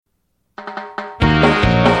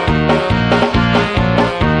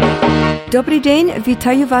Добрий день,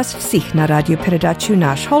 вітаю вас всіх на радіопередачу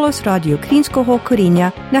 «Наш голос» радіо українського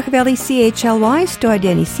коріння на хвилі CHLY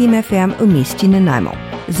 101.7 FM у місті Нанаймо.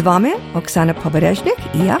 З вами Оксана Побережник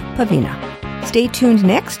і я, Павліна. Stay tuned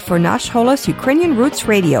next for Nash Holos Ukrainian Roots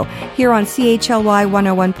Radio here on CHLY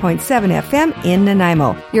 101.7 FM in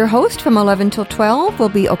Nanaimo. Your host from 11 till 12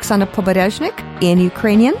 will be Oksana Poberezhnik in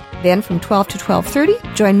Ukrainian. Then from 12 to 12:30,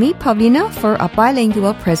 join me, Pavlina, for a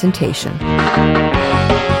bilingual presentation.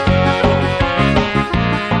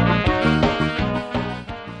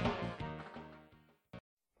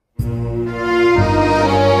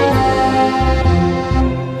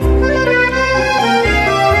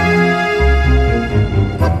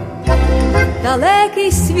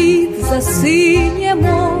 Далекий світ за синє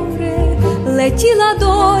море, летіла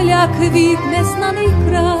доля, квітне знаний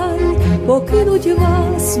край, покинуть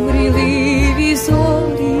вас мрійливі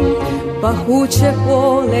зорі, пахуче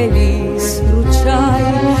поле, ліс,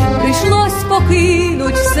 ручай. Прийшлось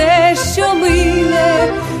покинуть все, що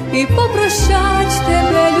миле, і попрощать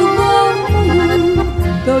тебе, любов мою,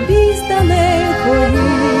 тобі з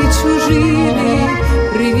далекої чужини.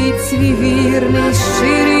 Привіт свій вірний,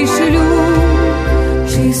 щирий шлю.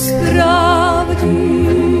 Чи справді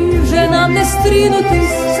вже нам не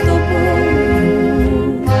стрінутись з тобою?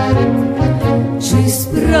 Чи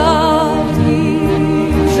справді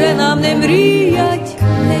вже нам не мріять,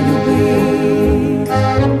 не любить?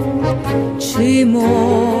 Чи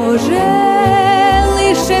може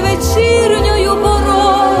лише вечірньою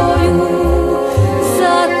порою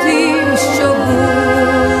за тим, що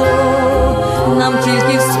було, нам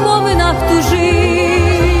тільки в споминах тужить?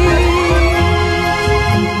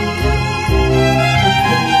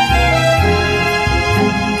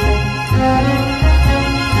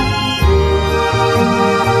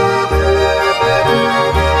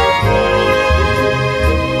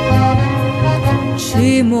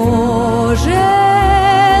 Чи може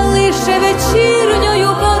лише вечірньою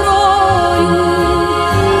порою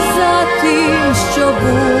за тим, що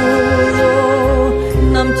було,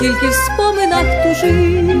 нам тільки в споминах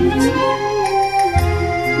тужить?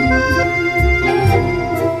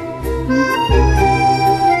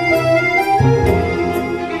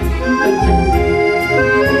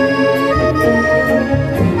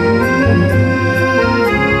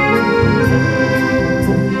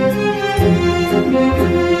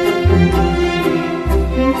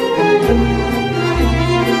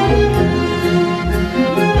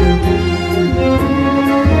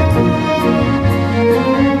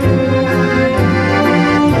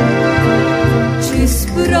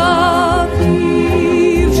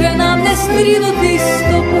 Стрінутись з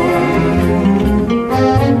тобою?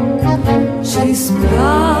 Чи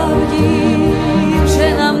справді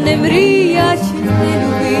вже нам не мріять, не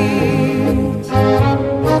любить?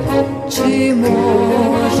 Чи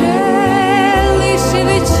може лише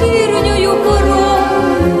вечірньою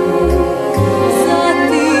порою за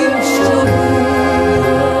тим, що було,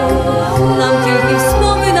 нам тільки в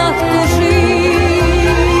споминах тужить?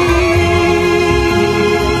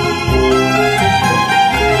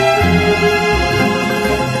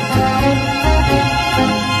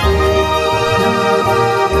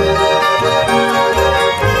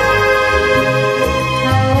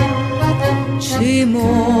 Чи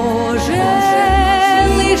може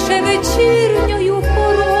лише вечірньою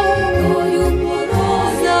порою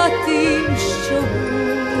за тим, що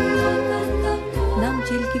було, нам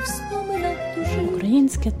тільки в споминах тужить?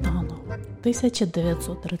 Українське танго,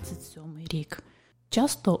 1937 рік.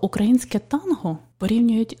 Часто українське танго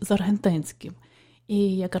порівнюють з аргентинським.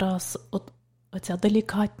 І якраз оця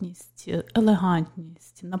делікатність,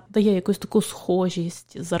 елегантність надає якусь таку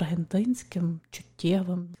схожість з аргентинським,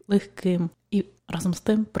 чуттєвим, легким і разом з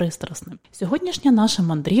тим пристрасним. Сьогоднішня наша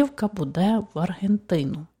мандрівка буде в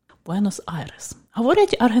Аргентину, Буенос-Айрес.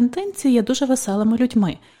 Говорять, аргентинці є дуже веселими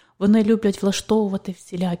людьми. Вони люблять влаштовувати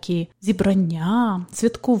всілякі зібрання,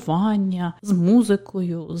 святкування з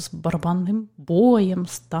музикою, з барабанним боєм,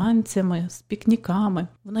 з танцями, з пікніками.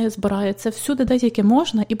 Вони збираються всюди, де тільки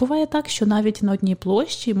можна, і буває так, що навіть на одній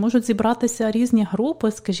площі можуть зібратися різні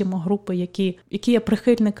групи, скажімо, групи, які є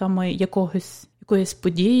прихильниками якоїсь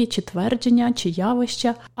події, чи твердження, чи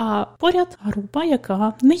явища, а поряд група,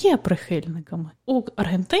 яка не є прихильниками. У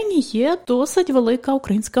Аргентині є досить велика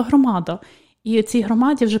українська громада, і цій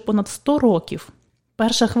громаді вже понад 100 років.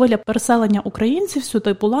 Перша хвиля переселення українців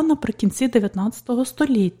сюди була наприкінці 19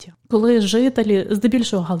 століття, коли жителі,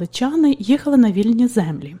 здебільшого галичани, їхали на вільні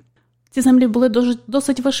землі. Ці землі були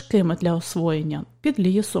досить важкими для освоєння, під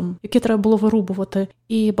лісом, які треба було вирубувати,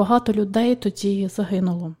 і багато людей тоді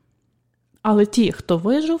загинуло. Але ті, хто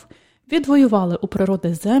вижив, відвоювали у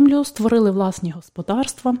природи землю, створили власні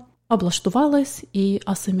господарства, облаштувались і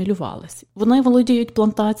асимілювались. Вони володіють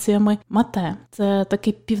плантаціями мате. Це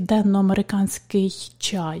такий південноамериканський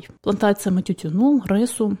чай. Плантаціями тютюну,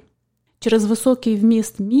 рису. Через високий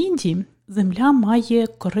вміст міді земля має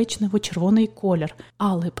коричнево-червоний колір,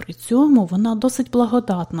 але при цьому вона досить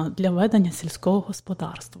благодатна для ведення сільського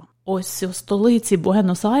господарства. Ось у столиці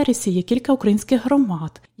Буенос-Айресі є кілька українських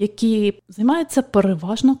громад, які займаються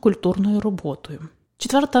переважно культурною роботою.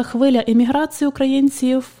 Четверта хвиля еміграції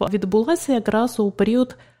українців відбулася якраз у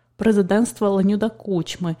період президентства Леоніда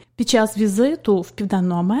Кучми. Під час візиту в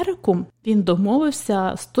Південну Америку він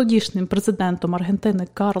домовився з тодішнім президентом Аргентини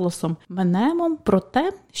Карлосом Менемом про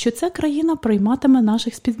те, що ця країна прийматиме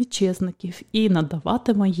наших співвітчизників і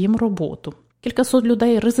надаватиме їм роботу. Кількасот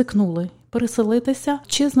людей ризикнули переселитися.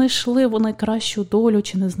 Чи знайшли вони кращу долю,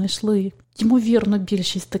 чи не знайшли? Ймовірно,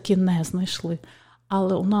 більшість таки не знайшли.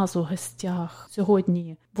 Але у нас у гостях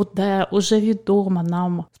сьогодні буде уже відома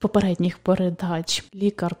нам з попередніх передач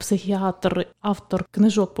лікар, психіатр, автор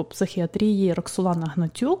книжок по психіатрії Роксолана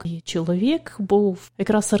Гнатюк. Її чоловік був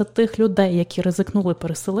якраз серед тих людей, які ризикнули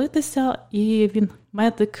переселитися, і він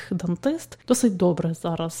медик-дантист. Досить добре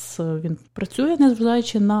зараз він працює,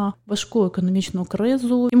 незважаючи на важку економічну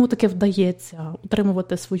кризу. Йому таки вдається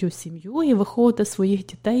утримувати свою сім'ю і виховувати своїх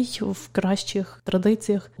дітей в кращих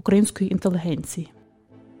традиціях української інтелігенції.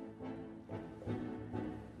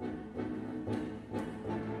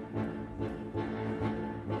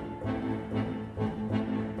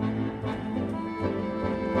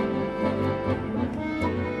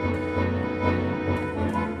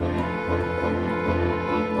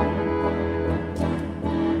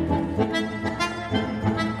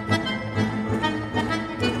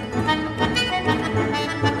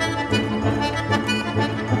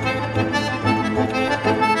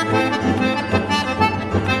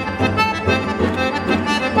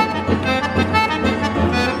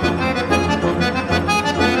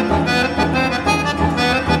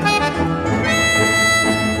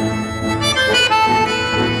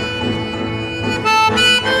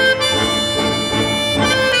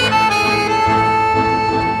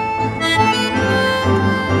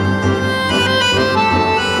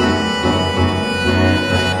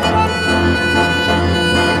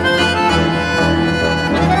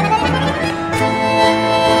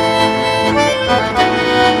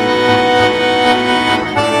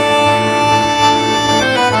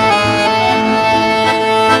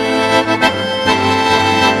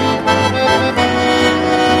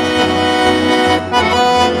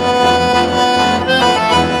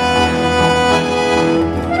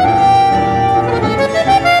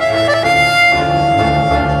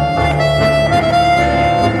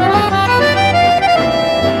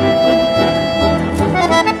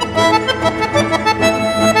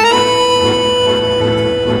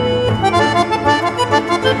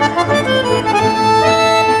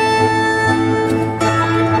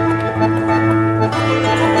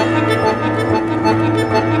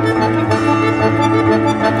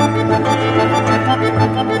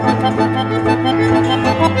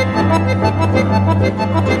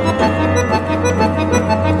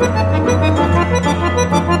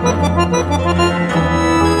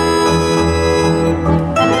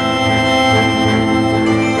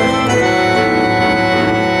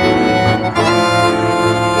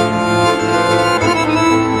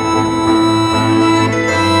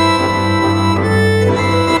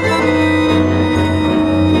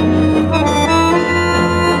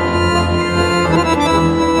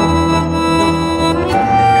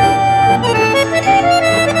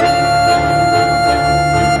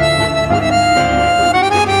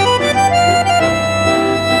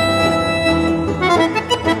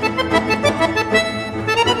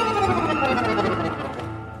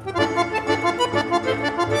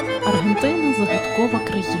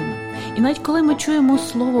 І навіть коли ми чуємо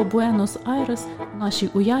слово Буенос-Айрес, в нашій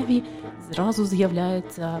уяві зразу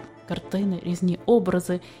з'являються картини, різні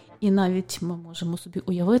образи, і навіть ми можемо собі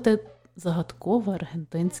уявити загадкове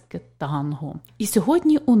аргентинське танго. І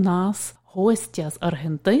сьогодні у нас гостя з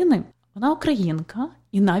Аргентини, вона українка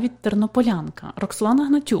і навіть тернополянка, Роксолана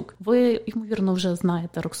Гнатюк. Ви, ймовірно, вже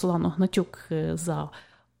знаєте Роксолану Гнатюк за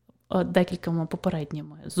декількома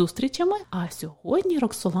попередніми зустрічами, а сьогодні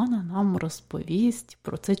Роксолана нам розповість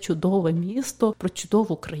про це чудове місто, про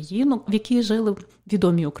чудову країну, в якій жили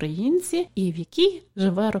відомі українці і в якій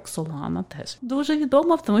живе Роксолана теж. Дуже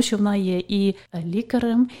відома, тому що вона є і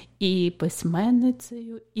лікарем, і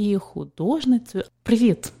письменницею, і художницею.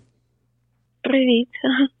 Привіт! Привіт.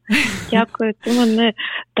 Дякую. Ти мене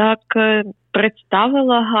так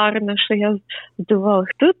представила гарно, що я здивувала.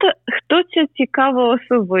 Хто ця цікава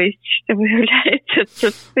особистість? Виявляється,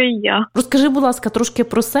 це я. Розкажи, будь ласка, трошки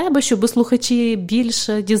про себе, щоб слухачі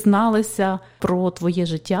більше дізналися про твоє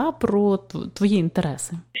життя, про твої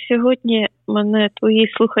інтереси. Сьогодні мене твої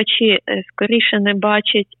слухачі скоріше не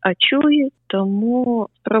бачать, а чують, тому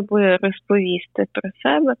спробую розповісти про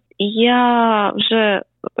себе. Я вже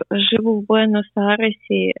живу в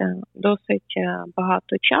Буенос-Айресі досить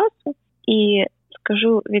багато часу, і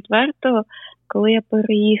скажу відверто, коли я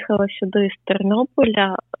переїхала сюди з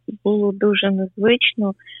Тернополя, було дуже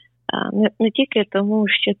незвично, не тільки тому,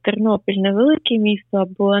 що Тернопіль невелике місто, а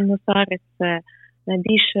Буенос-Айрес – це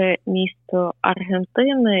найбільше місто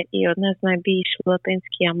Аргентини і одне з найбільш в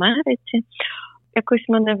Латинській Америці. Якось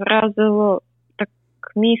мене вразило так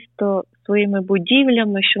місто своїми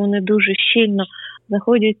будівлями, що вони дуже щільно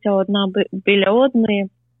знаходяться одна біля одної,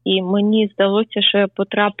 і мені здалося, що я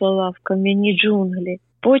потрапила в кам'яні джунглі.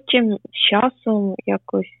 Потім з часом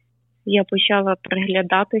якось я почала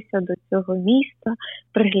приглядатися до цього міста,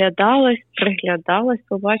 приглядалась,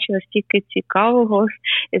 побачила стільки цікавого.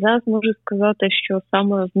 І зараз можу сказати, що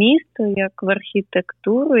саме в місто, як в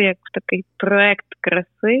архітектуру, як в такий проект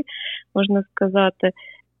краси, можна сказати,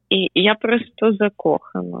 і я просто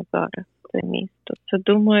закохана зараз в це місто. Це,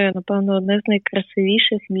 думаю, напевно, одне з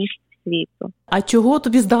найкрасивіших міст світу. А чого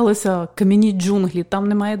тобі здалося кам'яні джунглі? Там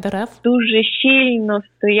немає дерев? Дуже щільно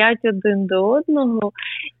стоять один до одного,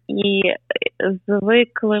 і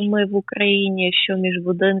звикли ми в Україні, що між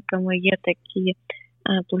будинками є такі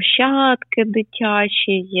площадки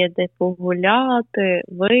дитячі, є де погуляти,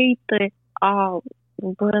 вийти, а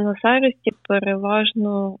в Буенос-Айресі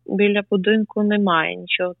переважно біля будинку немає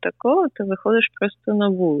нічого такого, ти виходиш просто на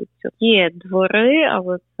вулицю. Є двори,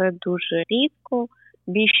 але це дуже рідко.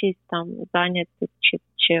 Більшість там зайняті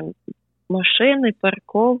чи машини,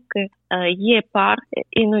 парковки. Є парки,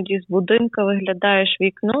 іноді з будинка виглядаєш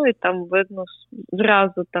вікно і там видно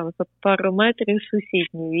зразу там за пару метрів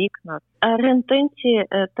сусідні вікна. Аргентинці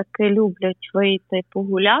таки люблять вийти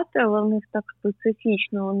погуляти, але в них так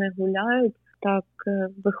специфічно вони гуляють. Так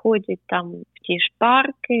виходять там в ті ж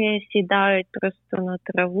парки, сідають просто на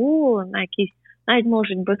траву, на якісь, навіть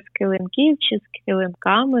можуть без килимків чи з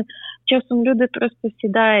килимками. Часом люди просто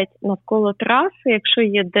сідають навколо траси, якщо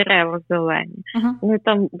є дерева зелені. Вони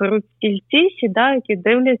там беруть стільці, сідають і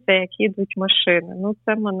дивляться, як їдуть машини. Ну,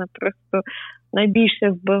 це мене просто найбільше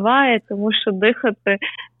вбиває, тому що дихати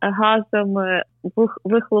газами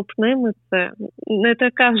вихлопними – це не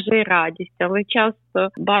така вже й радість. Але часто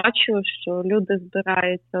бачу, що люди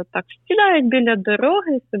збираються так, сідають біля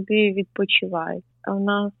дороги і собі відпочивають. А в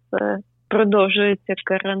нас продовжується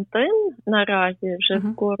карантин наразі, вже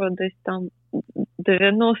скоро десь там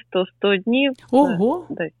 90-100 днів. Ого!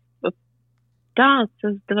 Так,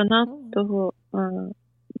 це з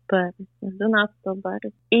 12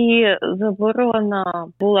 березня. І заборона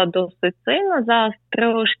була досить сильна, зараз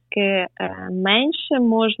трошки менше,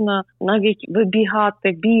 можна навіть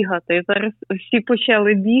вибігати, бігати. Зараз всі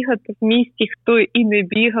почали бігати в місті, хто і не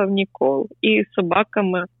бігав ніколи, і з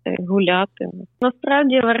собаками гуляти.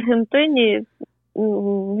 Насправді в Аргентині,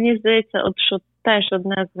 мені здається, от що теж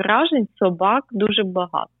одне з вражень, собак дуже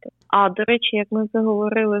багато. А, до речі, як ми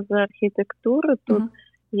заговорили за архітектуру, тут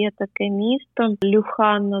є таке місто,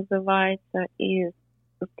 Люхан називається, і,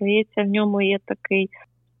 здається, в ньому є такий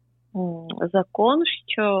закон,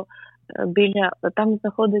 що там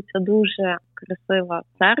знаходиться дуже красива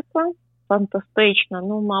церква, фантастична,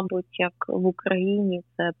 ну, мабуть, як в Україні,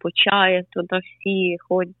 це Почаїв, туди всі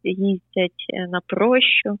їздять на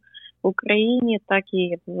прощу. В Україні, так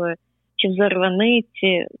і в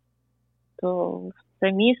Зарваниці, то в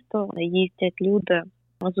це місто їздять люди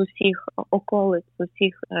з усіх околиць, з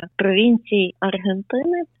усіх провінцій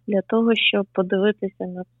Аргентини для того, щоб подивитися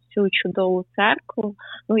на цю чудову церкву.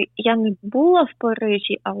 Ну, я не була в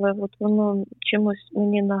Парижі, але от воно чимось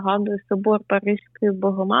мені нагадує собор Паризької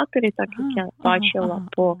Богоматері, так як я бачила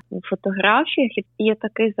по фотографіях. І є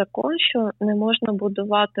такий закон, що не можна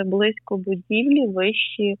будувати близько будівлі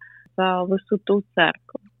вищі за висоту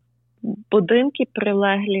церкви. Будинки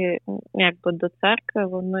прилеглі якби до церкви,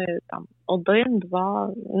 вони там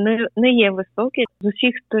 1-2, не є високі. З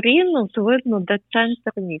усіх сторін видно, де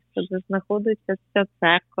центр міста, де знаходиться ця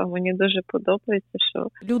церква. Мені дуже подобається, що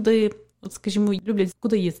люди, от скажімо, люблять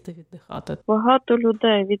куди їздити віддихати. Багато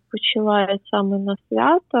людей відпочивають саме на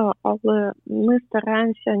свято, але ми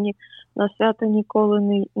стараємося на свято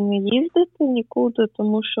ніколи не їздити нікуди,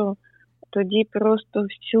 тому що тоді просто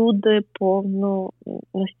всюди повно,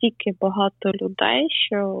 настільки багато людей,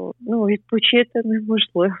 що відпочити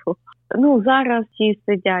неможливо. Зараз всі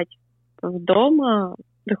сидять вдома,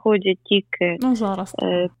 виходять тільки зараз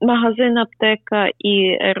магазин, аптека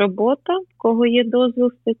і робота, в кого є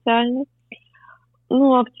дозвіл спеціальний.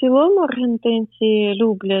 А в цілому аргентинці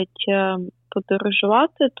люблять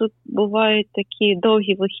подорожувати. Тут бувають такі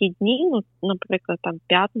довгі вихідні, наприклад, там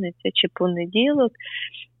п'ятниця чи понеділок,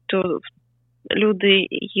 то люди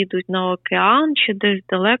їдуть на океан чи десь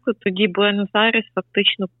далеко, тоді Буенос-Айрес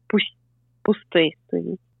фактично пустий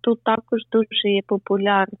стоїть. Тут також дуже є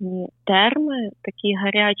популярні терми, такі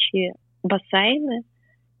гарячі басейни.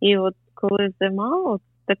 І от коли зима,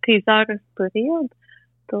 такий зараз період,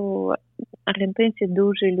 то аргентинці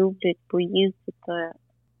дуже люблять поїздити.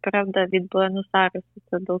 Правда, від Буенос-Айреса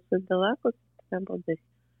це досить далеко, треба десь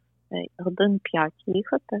годин 5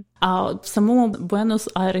 їхати. А в самому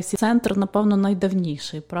Буенос-Айресі центр, напевно,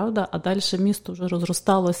 найдавніший, правда? А далі місто вже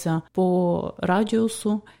розросталося по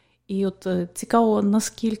радіусу. І от цікаво,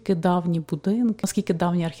 наскільки давні будинки, наскільки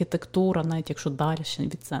давня архітектура, навіть якщо далі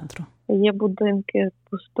від центру? Є будинки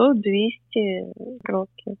по 100-200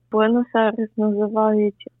 років. Буенос-Айрес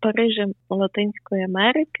називають Парижем Латинської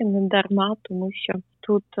Америки, не дарма, тому що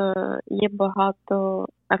тут є багато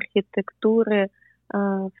архітектури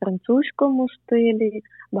в французькому стилі,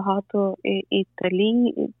 багато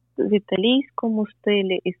в італійському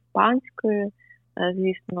стилі, іспанської.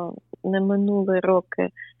 Звісно, не минули роки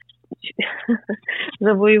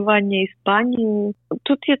завоювання Іспанії.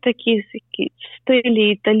 Тут є такі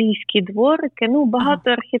стилі італійські дворики,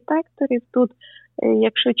 багато архітекторів тут.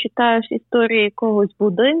 Якщо читаєш історію якогось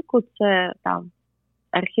будинку, це там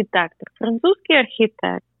архітектор, французький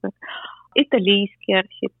архітектор, італійський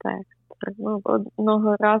архітектор.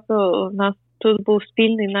 Одного разу у нас тут був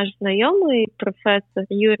спільний наш знайомий, професор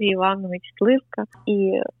Юрій Іванович Сливка,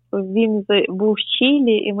 і він був в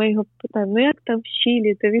Чилі, і ми його питаємо, як там в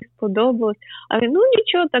Чилі, тобі сподобалось? А він,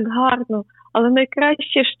 нічого, так гарно, але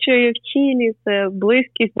найкраще, що є в Чилі, це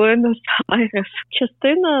близькість Буенос-Айресу.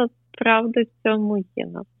 Частина правди в цьому є,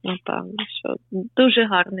 напевно, що дуже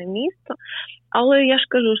гарне місто, але я ж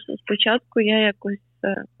кажу, що спочатку я якось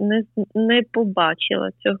не побачила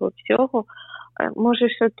цього всього. Може,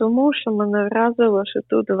 ще тому, що мене вразило, що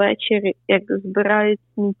тут ввечері, як збирають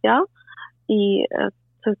сміття, і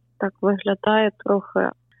це так виглядає трохи.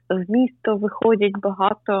 В місто виходять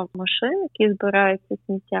багато машин, які збирають це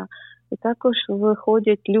сміття, і також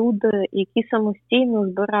виходять люди, які самостійно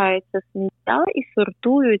збирають це сміття і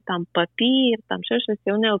сортують там папір, там ще щось,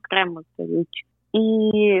 і вони окремо стають.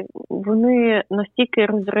 І вони настільки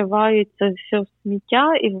розривають це все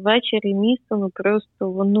сміття, і ввечері місто,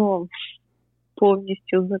 просто воно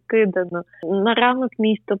повністю закидано. На ранок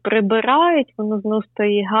місто прибирають, воно знову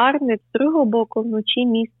стає гарне. З другого боку, вночі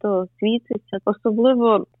місто світиться.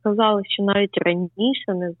 Особливо казали, що навіть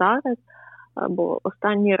раніше, не зараз, бо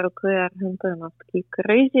останні роки Аргентина в такій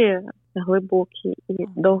кризі глибокій і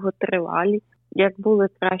довготривалій. Як були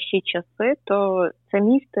кращі часи, то це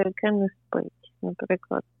місто, яке не спить.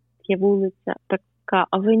 Наприклад, є вулиця, така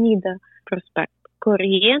Авеніда, проспект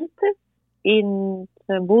Кор'єнти, і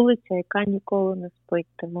це вулиця, яка ніколи не спить.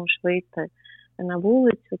 Ти можеш вийти на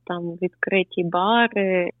вулицю, там відкриті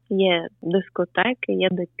бари, є дискотеки, є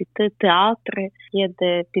де піти, театри, є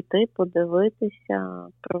де піти, подивитися,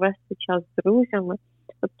 провести час з друзями.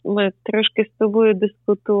 От ми трошки з тобою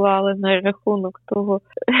дискутували на рахунок того,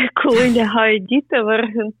 коли лягають діти в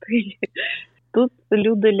Аргентині. Тут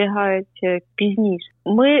люди лягають пізніше.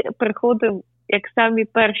 Ми приходимо, як самі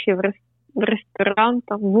перші в ресторан,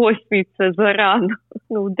 там, в 8 це зарано,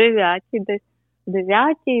 в 9 десь, в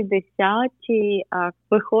 9, 10, а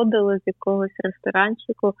виходили з якогось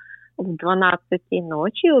ресторанчику в 12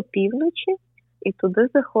 ночі, опівночі, і туди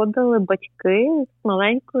заходили батьки з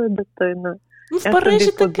маленькою дитиною. В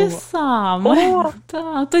Парижі таке саме.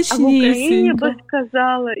 А в Україні би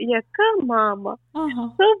сказали, яка мама?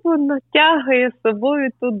 Що вона тягає з собою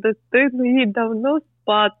ту дитину, їй давно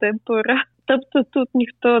спати пора. Тобто тут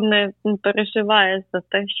ніхто не переживає за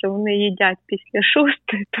те, що вони їдять після 6,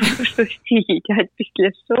 тому що всі їдять після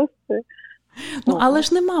 6. Але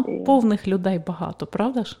ж нема повних людей багато,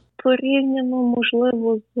 правда ж? Порівняно,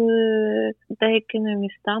 можливо, з деякими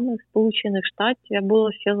містами Сполучених Штатів. Я була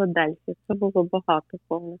в Філадельфії, це було багато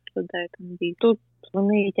повних людей там більше. Тут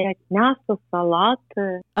вони їдять м'ясо,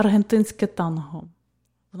 салати. Аргентинське танго,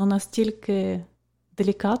 воно настільки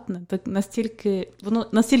делікатне, воно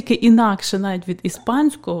настільки інакше навіть від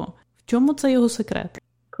іспанського. В чому це його секрет?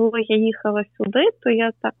 Коли я їхала сюди, то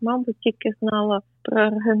я так, мабуть, тільки знала про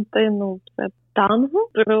Аргентину, це танго,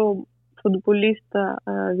 про футболіста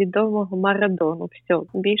відомого Марадону. Все,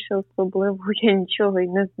 більше особливо я нічого й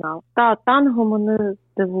не знав. Та танго мене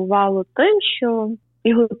здивувало тим, що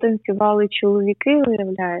його танцювали чоловіки,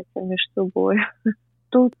 виявляється, між собою.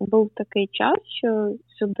 Тут був такий час, що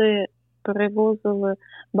сюди перевозили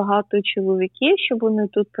багато чоловіків, щоб вони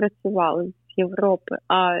тут працювали з Європи,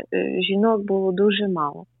 а жінок було дуже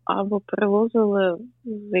мало. Або привозили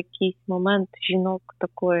в якийсь момент жінок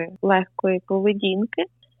такої легкої поведінки.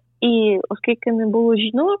 І оскільки не було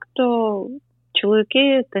жінок, то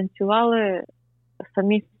чоловіки танцювали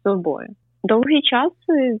самі з собою. Довгий час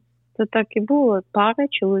це так і було. Пара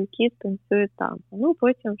чоловіків танцює танго.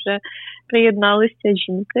 Потім вже приєдналися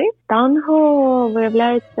жінки. Танго,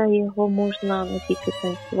 виявляється, його можна не тільки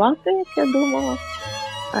танцювати, як я думала.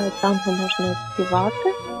 Танго можна співати.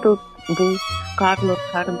 Тут був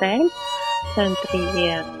Карлос Гардель. В центрі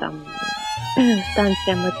є там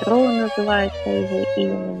станція метро, називається його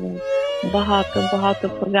іменем. Багато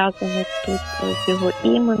пов'язаних тут з його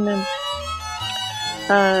іменем.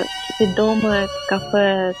 Відоме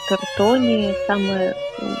кафе Тортоні, саме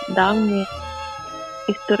давнє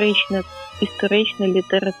історичне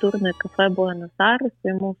літературне кафе Буенос-Айрес,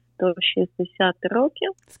 йому 160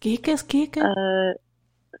 років. Скільки?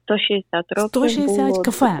 160 років 160 було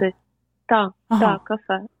кафе? Так,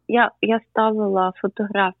 кафе. Я ставила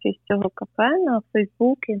фотографії з цього кафе на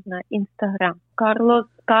Фейсбук і на Інстаграм.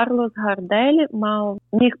 Карлос Гардель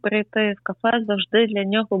міг прийти в кафе, завжди для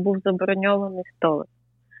нього був заброньований столик.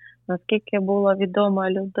 Наскільки була відома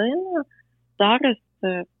людина, зараз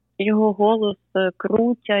його голос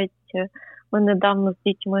крутять. Ми недавно з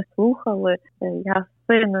дітьми слухали. Я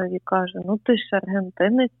синові кажу, ти ж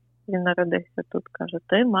аргентинець, він народився тут, каже,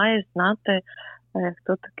 ти маєш знати,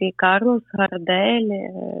 хто такий Карлос Гардель,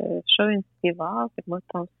 що він співав. І ми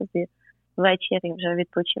там собі ввечері вже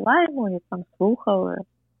відпочиваємо і там слухали,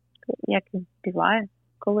 як він співає.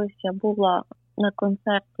 Колись я була на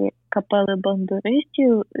концерті капели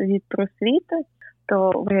бандуристів від Просвіти,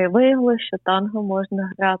 то виявилося, що танго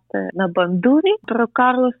можна грати на бандурі. Про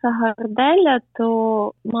Карлоса Гарделя,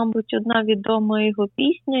 то, мабуть, одна відома його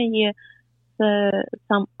пісня є, це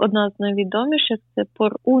одна з найвідоміших, це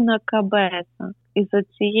 «Por una cabeza». Із-за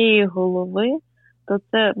цієї голови, то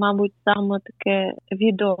це, мабуть, саме таке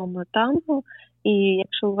відоме танго. І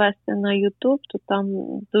якщо ввести на YouTube, то там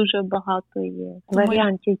дуже багато є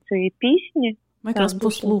варіантів цієї пісні. Ми якраз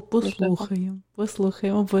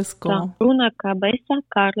послухаємо обов'язково. «Por una cabeza»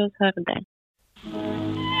 Карлос Гардель.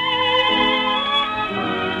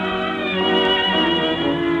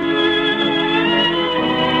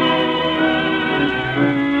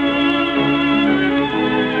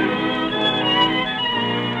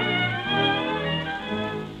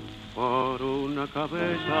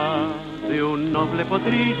 Cabeza de un noble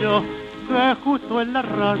potrillo que justo en la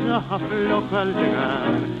raya afloja al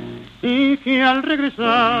llegar y que al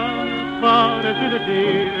regresar parece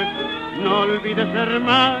decir no olvides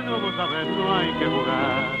hermano, vos sabés no hay que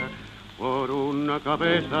jugar. Por una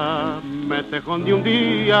cabeza me tejón de un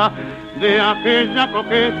día de aquella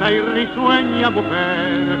coqueta y risueña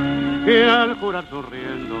mujer que al jurar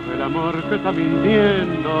sonriendo el amor que está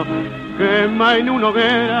mintiendo quema en una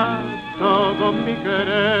hoguera todo mi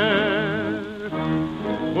querer.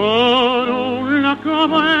 Por una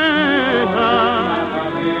cabeza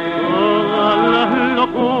todas las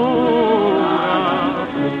locuras,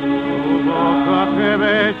 tu boca que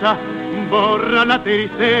besa borra la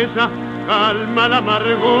tristeza, calma la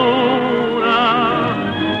amargura.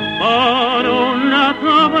 Por una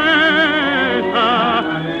cabeza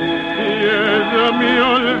si ella me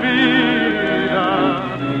olvida,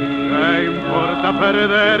 ¿qué importa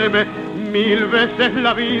perderme 1000 veces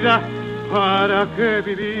la vida? ¿Para qué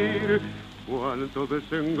vivir? Cuánto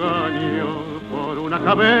desengaño por una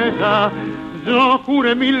cabeza. Yo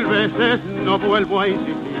juré 1000 veces, no vuelvo a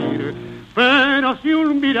insistir. Pero si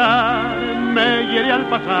un mirar me hiere al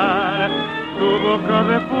pasar, tu boca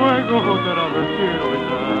de fuego otra vez quiero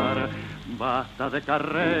besar. Basta de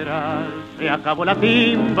carreras, se acabó la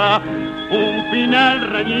timba, un final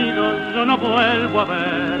reñido yo no vuelvo a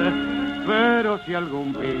ver. Pero si algún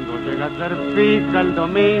bingo llega a ser fija el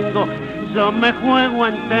domingo, yo me juego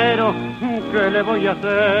entero, ¿qué le voy a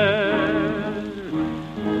hacer?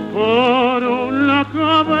 Por una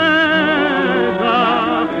cabeza,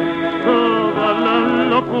 toda la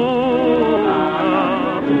locura,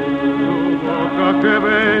 tu boca que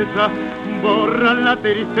besa, borra la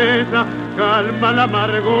tristeza, calma la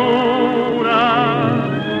amargura.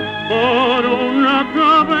 Por una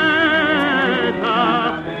cabeza,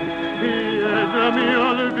 me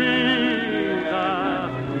olvida,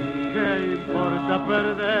 ¿qué importa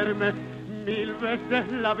perderme 1000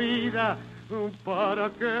 veces la vida, ¿para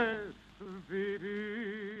qué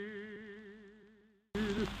vivir?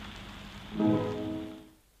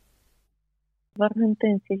 В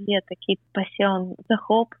аргентинців є такий пасіон,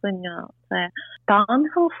 захоплення. Це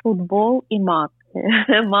танго, футбол і мати.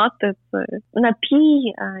 Мати – це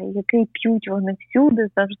напій, який п'ють вони всюди,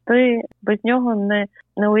 завжди. Без нього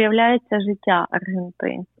не уявляється життя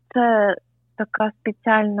аргентинців. Це така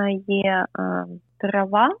спеціальна є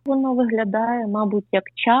трава. Воно виглядає, мабуть, як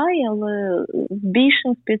чай, але з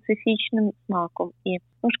більшим специфічним смаком. І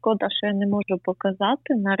шкода, що я не можу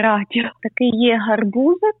показати на радіо. Такий є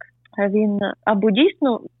гарбузик. Він або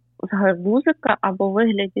дійсно з гарбузика, або в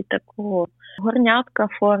вигляді такого горнятка в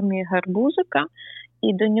формі гарбузика.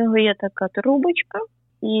 І до нього є така трубочка,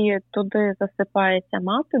 і туди засипається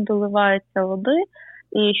мати, доливається води.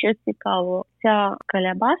 І що цікаво, ця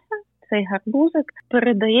калябаса, цей гарбузик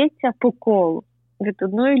передається по колу від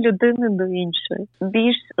одної людини до іншої.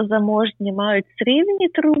 Більш заможні мають срібні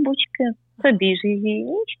трубочки, це більш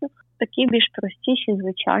гігієнічно. Такі більш простіші,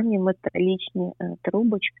 звичайні металічні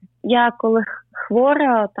трубочки. Я коли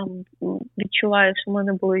хвора, там відчуваю, що в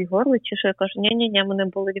мене болить горло, чи що я кажу, ні, мене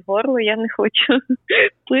болить горло, я не хочу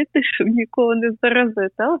пити, щоб нікого не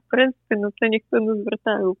заразити. Але, в принципі, на це ніхто не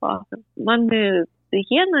звертає уваги. У мене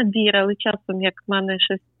є набір, але часом, як в мене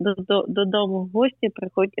щось додому в гості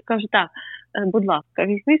приходять, я кажу, так, будь ласка,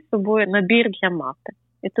 візьміть з собою набір для мати.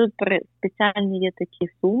 І тут спеціальні є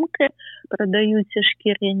такі сумки, продаються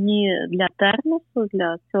шкіряні для термосу,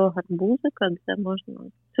 для цього гарбузика, де можна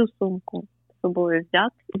цю сумку з собою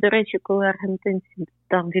взяти. І, до речі, коли аргентинці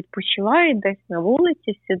там відпочивають десь на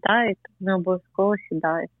вулиці, сідають, не обов'язково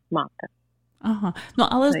сідають мати. Ага,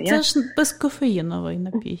 але це ж безкофеїновий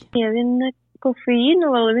напій. Ні, він не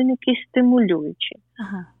кофеїновий, але він якийсь стимулюючий.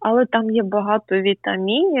 Ага. Але там є багато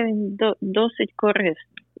вітамінів, він досить корисний.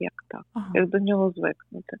 Як до нього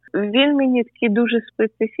звикнути. Він мені такий дуже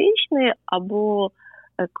специфічний, або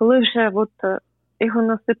коли вже його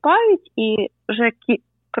насипають і вже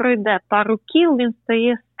пройде пару кіл, він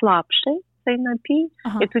стає слабший, цей напій,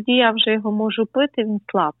 і тоді я вже його можу пити, він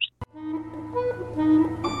слабший.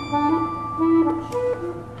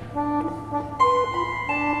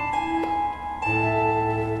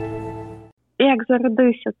 Як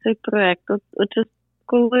зародився цей проєкт?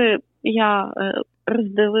 Коли я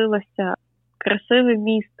роздивилася красиве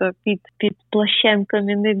місто під плащем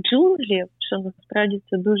кам'яних джунглів, що насправді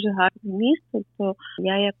це дуже гарне місто, то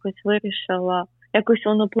я якось вирішила, якось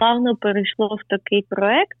воно плавно перейшло в такий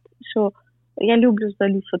проект, що я люблю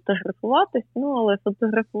взагалі фотографуватись, але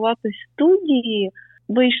фотографуватись в студії,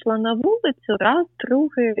 вийшла на вулицю раз,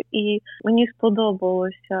 другий, і мені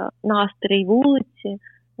сподобався настрій вулиці,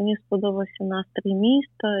 мені сподобався настрій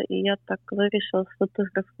міста, і я так вирішила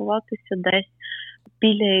сфотографуватися десь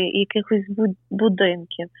біля якихось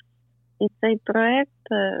будинків. І цей проєкт,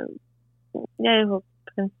 я його,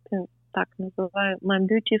 в принципі, так називаю My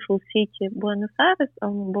Beautiful City Buenos Aires,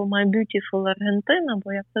 або My Beautiful Argentina,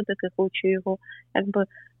 бо я все-таки хочу його якби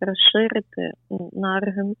розширити на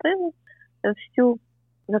Аргентину. Всю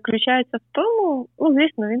заключається в тому,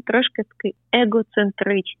 звісно, він трошки такий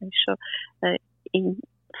егоцентричний, що і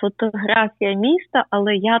фотографія міста,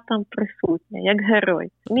 але я там присутня, як герой.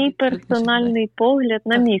 Мій персональний погляд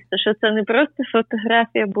на місто, що це не просто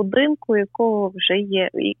фотографія будинку, якого вже є,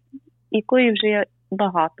 якої вже є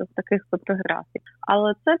багато таких фотографій.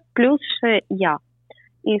 Але це плюс ще я.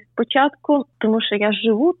 І спочатку, тому що я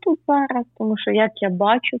живу тут зараз, тому що як я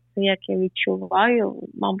бачу це, як я відчуваю,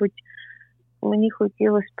 мабуть, мені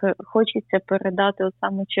хочеться передати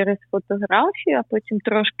саме через фотографію, а потім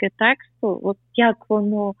трошки тексту, як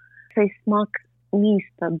воно, цей смак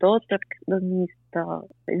міста, доторк до міста,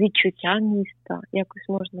 відчуття міста, якось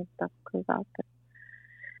можна так сказати.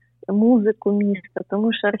 Музику міста,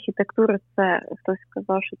 тому що архітектура – це, хтось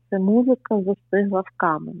сказав, що це музика застигла в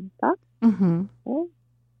камені, так? Угу.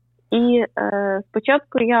 І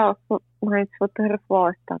спочатку я навіть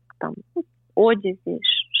сфотографувалась так, там, в одязі,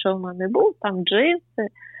 що в мене був, там джинси,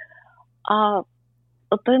 а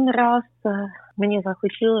один раз мені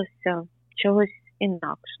захотілося чогось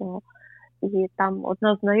інакшого. І там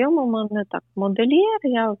одна знайома в мене так модельєр,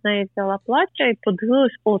 я в неї взяла плаття і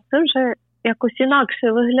подивилась, це вже якось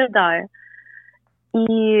інакше виглядає.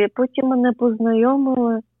 І потім мене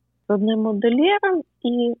познайомили з одним модельєром,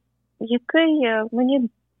 і який мені,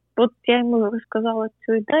 я йому розказала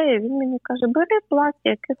цю ідею, він мені каже, бери плаття,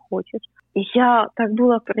 яке хочеш. І я так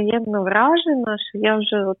була приємно вражена, що я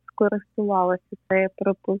вже скористувалася цією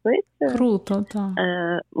пропозицією. Круто, так.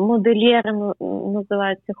 Модельєром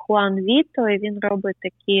називається Хуан Віто, і він робить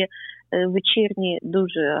такі вечірні,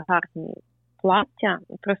 дуже гарні плаття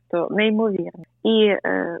просто неймовірне. І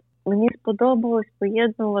мені сподобалось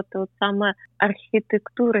поєднувати от саме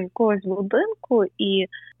архітектуру якогось будинку і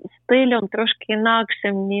стилем трошки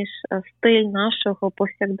інакшим, ніж стиль нашого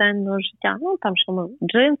повсякденного життя. Ну, там, що ми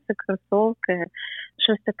джинси, кросовки,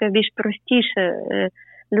 щось таке більш простіше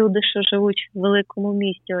люди, що живуть в великому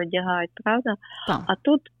місті, одягають, правда? Так. А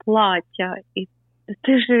тут плаття, і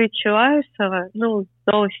ти ж відчуваєш себе,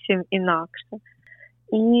 зовсім інакше.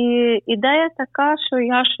 І ідея така, що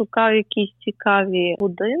я шукаю якісь цікаві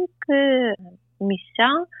будинки,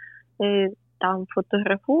 місця, там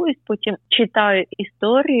фотографуюсь, потім читаю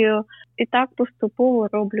історію і так поступово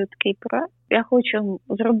роблю такий проект. Я хочу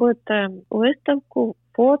зробити виставку,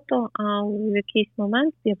 фото, а в якийсь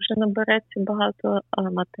момент, як вже набереться багато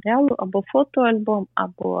матеріалу, або фотоальбом,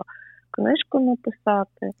 або книжку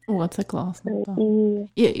написати. О, це класно, так.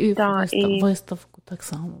 І виставку так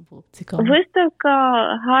само було б цікаво. Виставка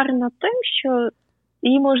гарна тим, що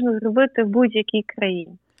її можна зробити в будь-якій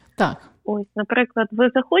країні. Так. Ось, наприклад, ви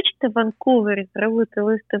захочете в Ванкувері зробити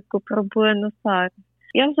виставку про Буенос-Айрес.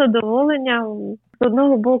 Я з задоволенням. З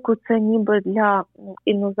одного боку, це ніби для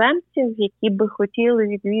іноземців, які би хотіли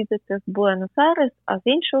відвідати Буенос-Айрес, а з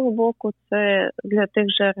іншого боку, це для тих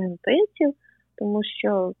же аргентинців, тому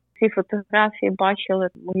що ці фотографії бачили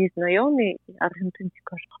мої знайомі, і аргентинці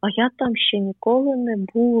кажуть, а я там ще ніколи не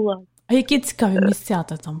була. А які цікаві місця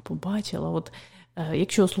ти там побачила? От,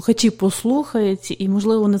 якщо слухачі послухають, і,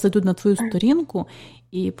 можливо, вони зайдуть на твою сторінку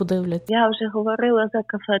і подивляться. Я вже говорила за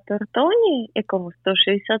кафе Тортоні, якому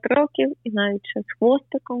 160 років, і навіть ще з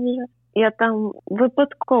хвостиком вже. Я там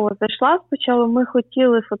випадково зайшла, спочатку ми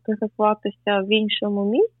хотіли фотографуватися в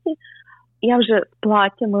іншому місці. Я вже з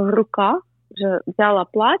платтями в руках, вже взяла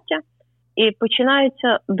плаття, і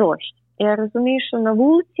починається дощ. Я розумію, що на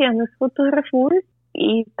вулиці я не сфотографуюсь,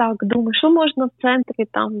 і так думаю, що можна в центрі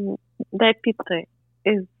там, де піти.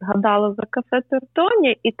 І згадала за кафе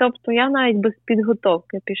Тортоні, і тобто я навіть без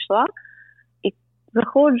підготовки пішла, і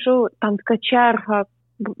заходжу, там така черга,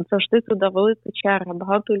 завжди туди велика черга,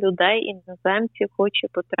 багато людей, іноземців хоче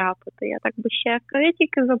потрапити. Я так би ще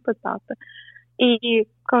тільки запитати. І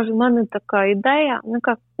кажу, в мене така ідея, вона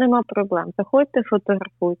каже, нема проблем, заходьте,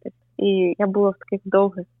 фотографуйтесь. І я була в таких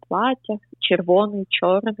довгих платтях, червоний,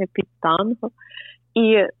 чорний, під танго.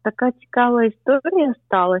 І така цікава історія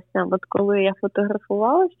сталася, от коли я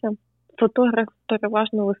фотографувалася, фотограф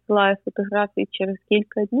переважно висилає фотографії через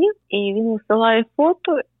кілька днів, і він висилає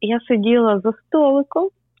фото, і я сиділа за столиком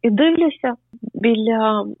і дивлюся,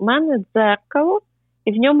 біля мене дзеркало,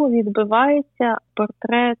 і в ньому відбивається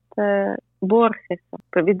портрет Борхеса,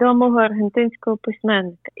 відомого аргентинського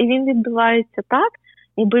письменника. І він відбувається так,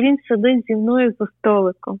 ніби він сидить зі мною за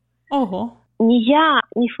столиком. Ого. Ні я,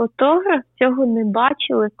 ні фотограф цього не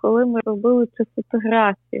бачили, коли ми робили цю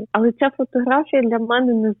фотографію. Але ця фотографія для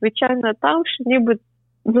мене незвичайна там, що ніби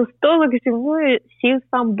за столик зі мною сів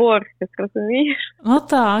сам Борхес, розумієш? Ну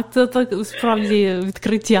так, це так справді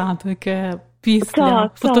відкриття таке після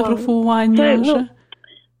фотографування вже.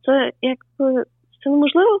 Це якби, це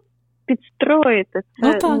неможливо підстроїти,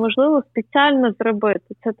 це неможливо спеціально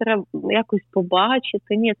зробити, це треба якось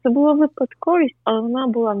побачити. Ні, це була випадковість, але вона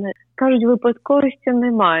була не... Кажуть, випадковості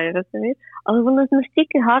немає, розумієш? Але вона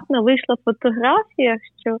настільки гарно вийшла в фотографіях,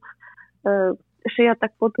 що я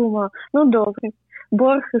так подумала, ну добре,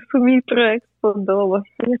 Борхесу мій проект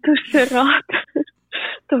сподобався, я дуже рада.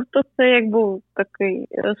 Тобто це як був такий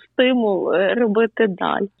стимул робити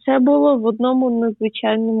далі. Це було в одному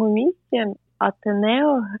надзвичайному місці,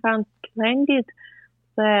 Атенео Гранд Сплендід,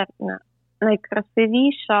 це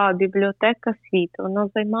найкрасивіша бібліотека світу. Вона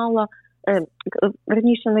займала,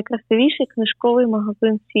 верніше, найкрасивіший книжковий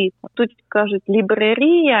магазин світу. Тут кажуть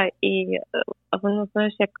лібрерія, і воно,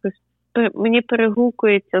 знаєш, якось мені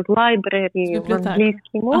перегукується з лайбрері в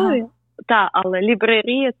англійській мові. Ага. Так, але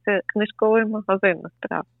лібрерія – це книжковий магазин,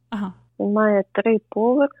 насправді. Ага. Він має 3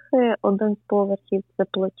 поверхи. Один з поверхів – це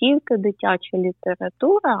платівки, дитяча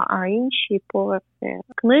література, а інші поверхи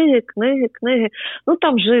 – книги. Ну,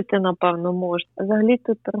 там жити, напевно, можна. Взагалі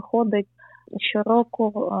тут проходить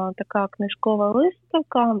щороку така книжкова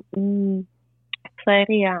виставка,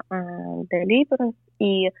 серія «Де Лібрес»,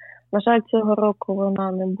 і, на жаль, цього року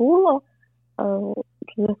вона не була. В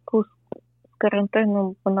зв'язку з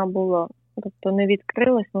карантином вона була, тобто не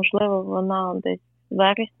відкрилась, можливо, вона десь в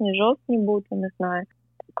вересні-жовтні буде, не знаю.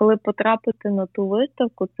 Коли потрапити на ту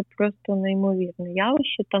виставку, це просто неймовірне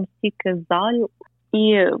явище, там стільки залів.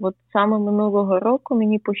 І от саме минулого року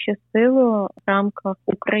мені пощастило в рамках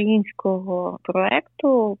українського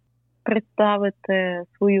проєкту представити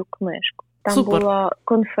свою книжку. Там Супер. була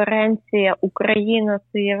конференція «Україна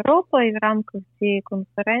 – це Європа», і в рамках цієї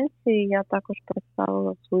конференції я також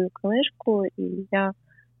представила свою книжку, і я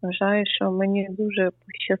вважаю, що мені дуже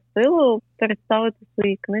пощастило представити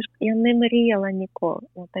свої книжки. Я не мріяла ніколи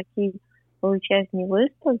на такій величезній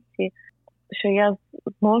виставці, що я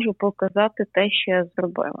зможу показати те, що я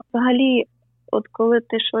зробила. Взагалі, от коли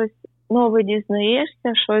ти щось нове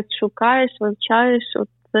дізнаєшся, щось шукаєш, вивчаєш, от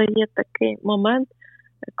це є такий момент,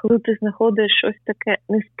 коли ти знаходиш щось таке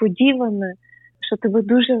несподіване, що тебе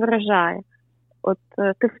дуже вражає. От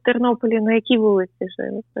ти в Тернополі на якій вулиці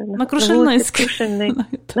жив? На Крушельницькій.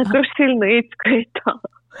 На Крушельницькій, так.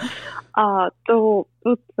 То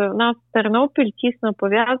тут у нас Тернопіль тісно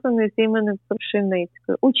пов'язаний з іменем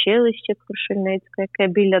Крушельницької. Училище Крушельницьке, яке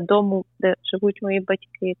біля дому, де живуть мої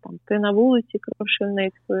батьки. Там ти на вулиці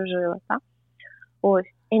Крушельницької жила, так? Ось.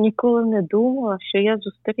 Я ніколи не думала, що я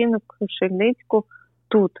зустріну Крушельницьку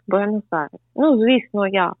тут, в Буенос-Айресі. Ну, звісно,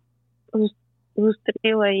 я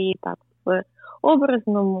зустріла її так в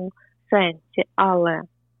образному сенсі, але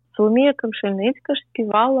Соломія Крушельницька ж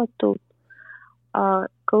співала тут.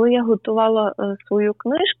 Коли я готувала свою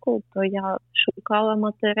книжку, то я шукала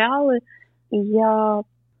матеріали, і я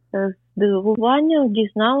з здивуванням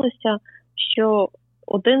дізналася, що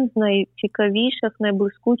один з найцікавіших,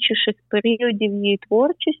 найблискучіших періодів її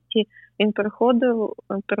творчості він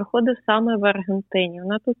проходив саме в Аргентині.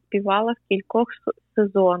 Вона тут співала в кількох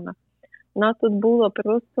сезонах. Вона тут була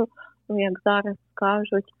просто, як зараз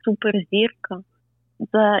кажуть, суперзірка.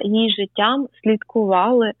 За її життям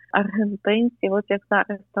слідкували аргентинці, от як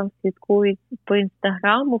зараз там слідкують по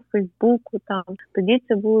Інстаграму, Фейсбуку, там. Тоді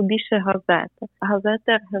це було більше газети.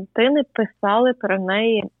 Газети Аргентини писали про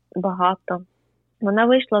неї багато. Вона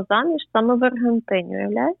вийшла заміж саме в Аргентині,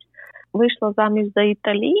 уявляєш? Вийшла заміж за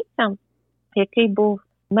італійця, який був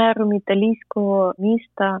мером італійського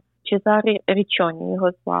міста Чезаре Річчоні,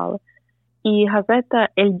 його звали. І газета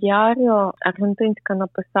 «Ель Діаріо» аргентинська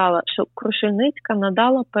написала, що Крушельницька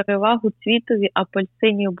надала перевагу цвітові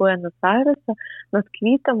апельсинів Буенос-Айреса над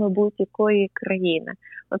квітами будь-якої країни.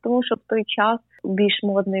 Тому що в той час більш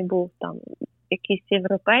модний був там якийсь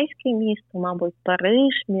європейський місто, мабуть,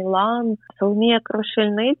 Париж, Мілан. Соломія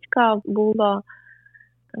Крушельницька була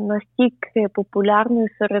настільки популярною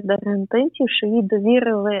серед аргентинців, що їй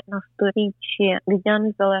довірили на сторіччі від Дня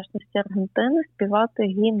незалежності Аргентини співати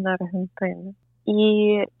гімн Аргентини. І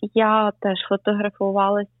я теж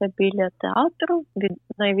фотографувалася біля театру,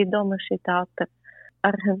 найвідоміший театр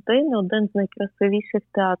Аргентини, один з найкрасивіших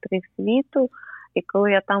театрів світу. І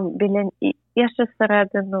коли я там я ще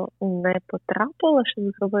всередину не потрапила, щоб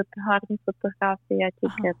зробити гарні фотографії, я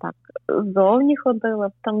тільки так ззовні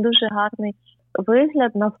ходила. Там дуже гарний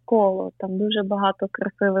вигляд навколо, там дуже багато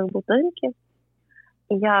красивих будинків.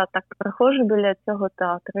 І я так проходжу біля цього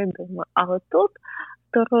театру і думаю, а от тут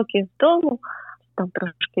 100 років тому, там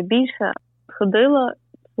трошки більше, ходила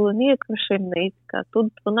Соломія Крушельницька.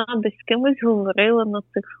 Тут вона десь з кимось говорила на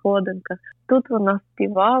цих сходинках. Тут вона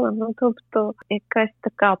співала. Ну, тобто, якась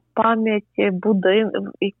така пам'ять,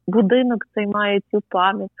 будинок цей має цю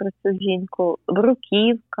пам'ять про цю жінку.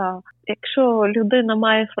 Бруківка. Якщо людина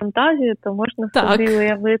має фантазію, то можна собі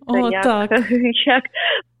уявити, як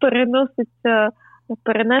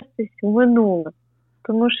перенестись в минуле.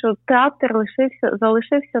 Тому що театр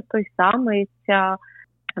залишився той самий, ця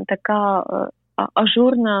така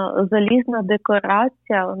ажурна залізна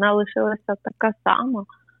декорація, вона лишилася така сама.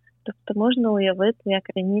 Тобто можна уявити, як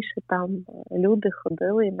раніше там люди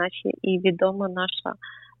ходили, і відома наша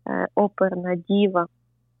оперна діва,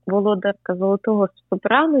 володарка золотого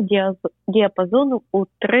сопрано діапазону у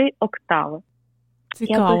 3 октави.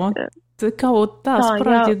 Цікаво,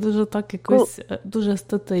 справді дуже так якось дуже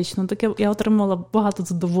естетично. Таке я отримала багато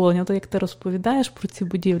задоволення. То як ти розповідаєш про ці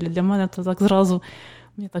будівлі, для мене то так зразу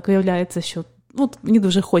мені так уявляється, що мені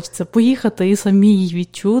дуже хочеться поїхати і самі її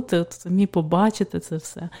відчути, самі побачити це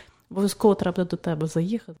все. Обов'язково треба до тебе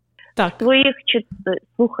заїхати. Так. Своїх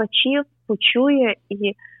слухачів почує,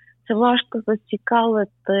 і це важко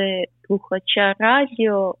зацікавити слухача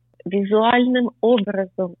радіо візуальним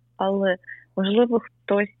образом, але, можливо,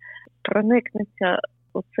 хтось проникнеться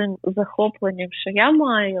цим захопленням, що я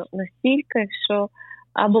маю настільки, що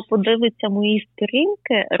або подивиться мої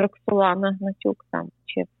сторінки Роксолана Гнатюк там,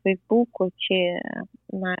 чи в Фейсбуку, чи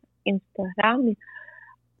на Інстаграмі,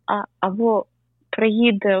 або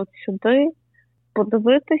приїде от сюди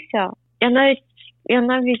подивитися. Я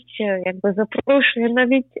навіть запрошую, я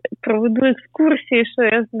навіть проведу екскурсії, що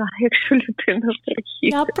я знаю, якщо людина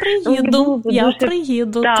приїде. Я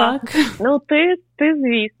приїду, так. Ну, ти,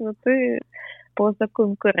 звісно, ти поза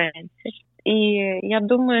конкуренцією. І я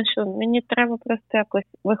думаю, що мені треба просто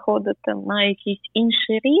якось виходити на якийсь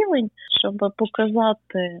інший рівень, щоб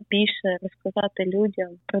показати більше, розказати людям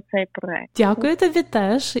про цей проект. Дякую тобі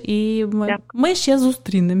теж. І ми ще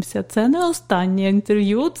зустрінемося. Це не останнє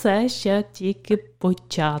інтерв'ю, це ще тільки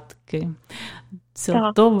початки.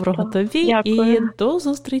 Всього доброго тобі. Дякую. І до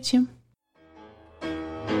зустрічі.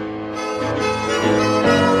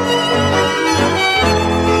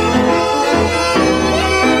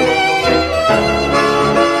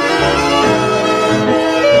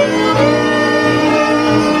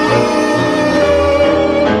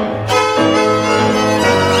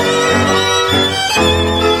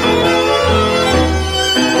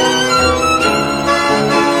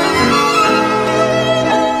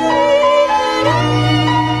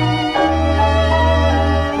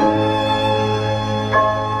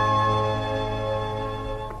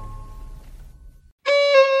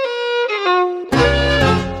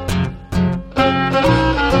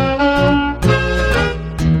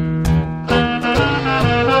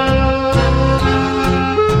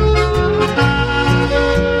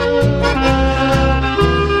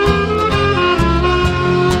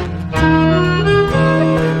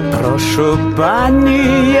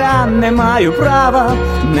 Пані, я не маю права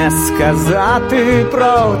не сказати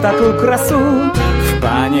про таку красу. В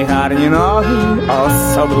пані гарні ноги,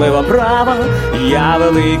 особливо права. Я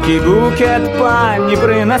великий букет пані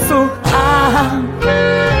принесу. Ага,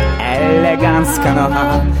 елегантська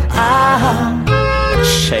нога. Ага,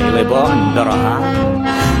 ще й либонь дорога.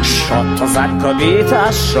 Що то за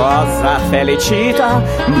кобіта, що за Фелічіта?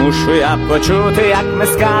 Мушу я почути, як ми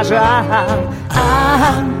скаже. Ага,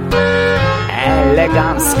 ага,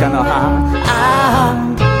 елегантська нога, ага,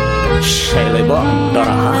 ще й либонь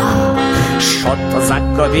дорога. Що то за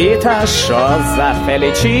кобіта, що за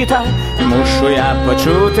Фелічіта? Мушу я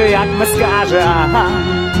почути, як ми скаже. Ага.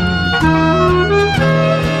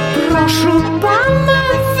 Прошу пана,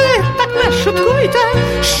 ви так не шуткуйте,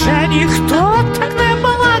 ще ніхто так не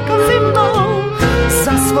балакав зі мною.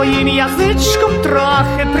 За своїм язичком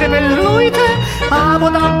трохи привильнуйте, або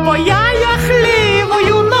нам по яях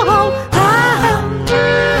лівою ногою.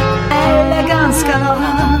 Елегантська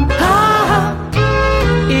нога, ага,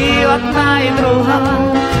 і одна, і друга.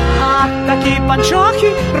 А такі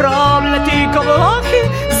панчохи роблять і ковлохи.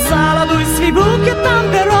 Заладуй свій букет там,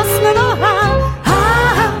 де росне нога.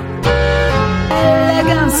 Ага,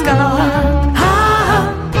 елегантська нога, ага,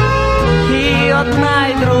 і одна,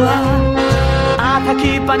 і друга. А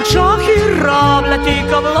такі панчохи роблять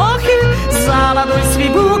і ковлохи. Заладуй свій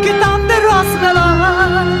букет там, де росне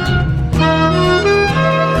нога.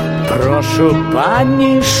 Прошу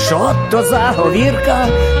пані, що то за говірка?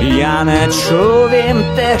 Я не чув їм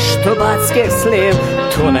теж тубацьких слів.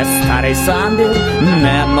 Ту не старий самбір,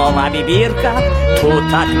 не нова бібірка.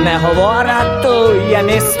 Тут так не говорять, ту є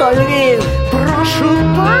місто Львів. Прошу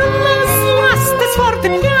пана, злазьте з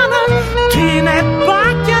фортепіано. Ти не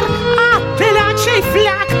батір, а телячий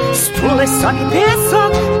фляк. Стули собі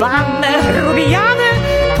пісок, пане грубіяне.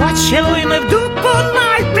 Почали ми в дупу,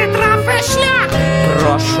 най підтрафи шлях.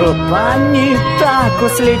 Прошу пані, таку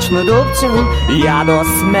слічну дубцю я до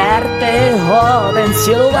смерти годен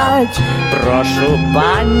цілувать. Прошу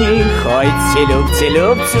пані, хой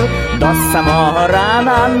цілюбцю, до самого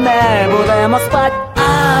рана не будемо спать.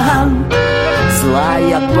 Ага, зла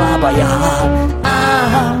я баба Яга,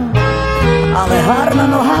 ага, але гарна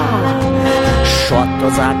нога. Що то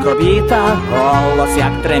за кобіта, голос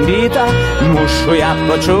як трембіта. Мушу я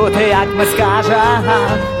почути, як ми скаже. Ага,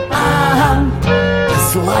 ага,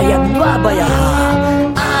 зла як баба Яга,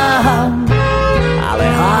 ага, але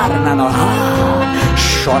гарна нога.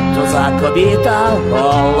 Що то за кобіта,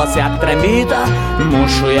 голос як трембіта.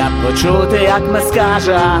 Мушу я почути, як ми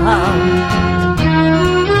скаже. Ага.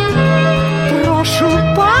 Прошу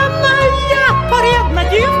пана, я порядна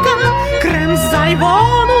дівка, крем з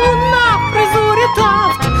айвону на фризурі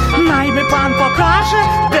тафт. Найми пан покаже,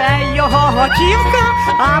 де його готівка,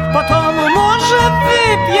 а потому, може,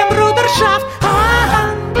 вип'єм брудершафт. Ага,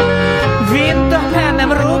 він до мене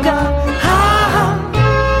мруга, ага,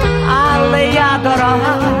 але я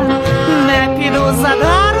дорога. Не піду за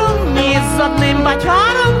даром, ні з одним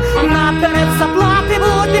батяром. Наперед заплати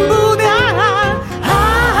потім буде. Ага,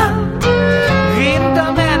 ага, він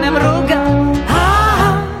до мене мруга,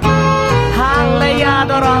 ага, але я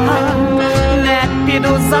дорога. Не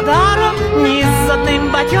піду за даром, ні з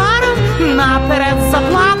одним батяром. Наперед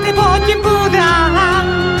заплати потім буде. Ага.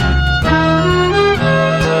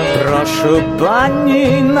 Прошу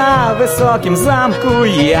пані, на високім замку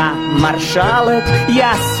я маршалик,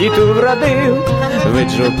 я сіту вродив.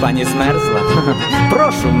 Виджу, пані змерзла,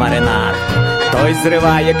 прошу маринад, хтось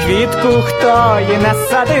зриває квітку, хто її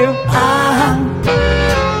насадив. Ага,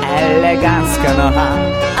 елегантська нога,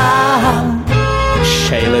 ага,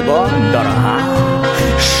 ще й либонь дорога.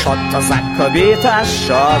 Що то за кобіта,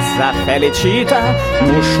 що за Фелічіта,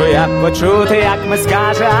 мушу я почути, як ми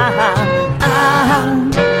скаже, ага, ага,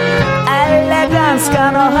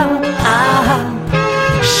 елегантська нога, ага,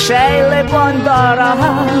 ще й либонь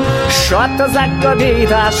дорога. Що то за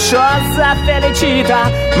кобіта, що за Фелічіта,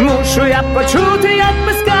 мушу я почути, як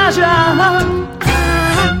ми скаже, ага.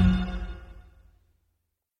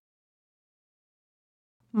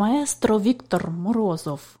 Маестро Віктор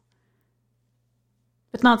Морозов.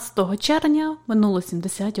 15 червня минуло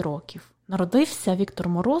 70 років. Народився Віктор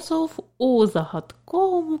Морозов у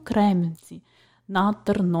загадковому Кременці на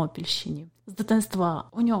Тернопільщині. З дитинства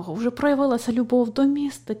у нього вже проявилася любов до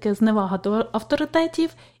містики, зневага до авторитетів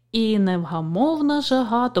і невгамовна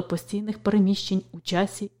жага до постійних переміщень у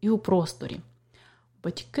часі і у просторі.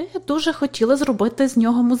 Батьки дуже хотіли зробити з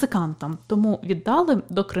нього музиканта, тому віддали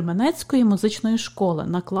до Кременецької музичної школи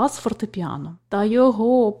на клас фортепіано. Та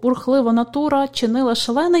його бурхлива натура чинила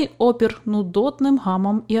шалений опір нудотним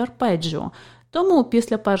гамам і арпеджіо. Тому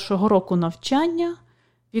після першого року навчання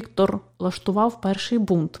Віктор влаштував перший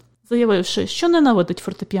бунт. Заявивши, що ненавидить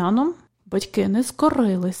фортепіано, батьки не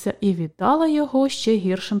скорилися і віддали його ще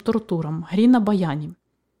гіршим тортурам – грі на баяні.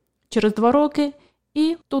 Через 2 роки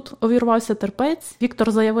і тут увірвався терпець.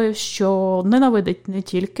 Віктор заявив, що ненавидить не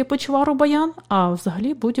тільки почвару баян, а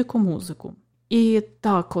взагалі будь-яку музику. І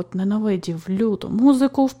так от ненавидів люто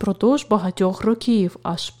музику впродовж багатьох років,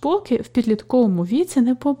 аж поки в підлітковому віці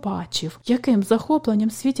не побачив, яким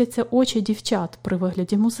захопленням світяться очі дівчат при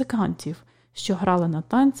вигляді музикантів, що грали на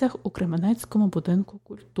танцях у Кременецькому будинку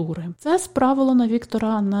культури. Це справило на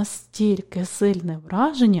Віктора настільки сильне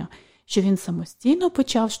враження, що він самостійно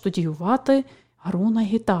почав студіювати гру на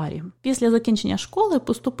гітарі. Після закінчення школи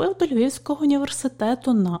поступив до Львівського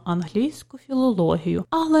університету на англійську філологію,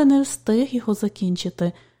 але не встиг його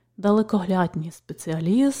закінчити. Далекоглядні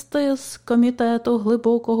спеціалісти з комітету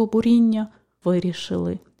глибокого буріння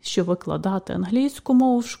вирішили, що викладати англійську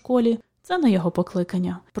мову в школі – це не його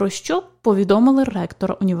покликання, про що повідомили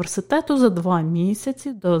ректора університету за 2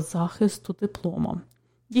 місяці до захисту диплома.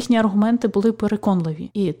 Їхні аргументи були переконливі,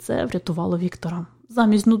 і це врятувало Віктора.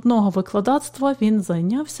 Замість нудного викладацтва він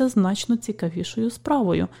зайнявся значно цікавішою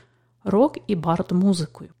справою – рок- і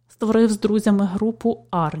бард-музикою. Створив з друзями групу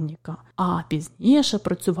 «Арніка», а пізніше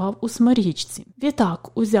працював у «Смирічці».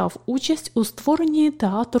 Відтак узяв участь у створенні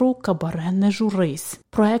театру «Кабаре не журись»,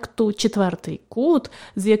 проекту «Четвертий кут»,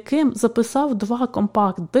 з яким записав 2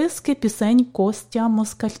 компакт-диски пісень Костя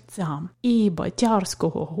Москальця і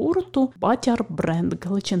батярського гурту «Батяр Бренд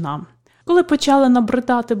Галичина». Коли почали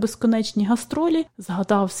набридати безконечні гастролі,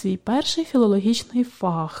 згадав свій перший філологічний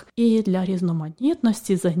фах і для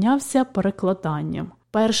різноманітності зайнявся перекладанням.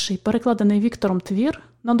 Перший перекладений Віктором твір,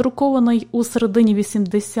 надрукований у середині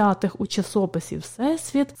 80-х у часописі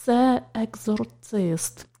 «Всесвіт», це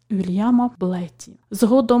 «Екзорцист» Вільяма Блетті.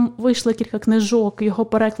 Згодом вийшли кілька книжок його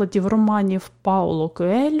перекладів романів Пауло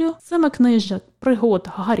Коельо, семикнижжя пригод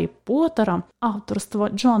Гаррі Поттера, авторства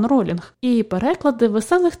Джоан Ролінг, і переклади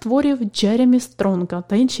веселих творів Джеремі Стронга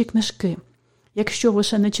та інші книжки. Якщо ви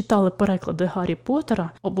ще не читали переклади Гаррі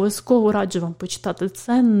Поттера, обов'язково раджу вам почитати.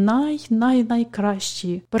 Це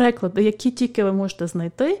найкращі переклади, які тільки ви можете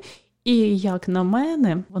знайти. І, як на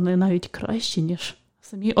мене, вони навіть кращі, ніж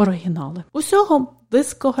самі оригінали. Усього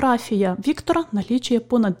дискографія Віктора налічує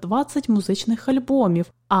понад 20 музичних альбомів,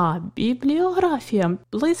 а бібліографія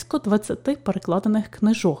 – близько 20 перекладених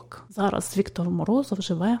книжок. Зараз Віктор Морозов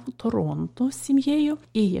живе в Торонто з сім'єю,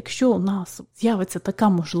 і якщо у нас з'явиться така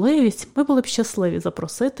можливість, ми були б щасливі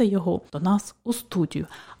запросити його до нас у студію.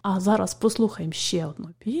 А зараз послухаємо ще одну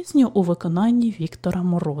пісню у виконанні Віктора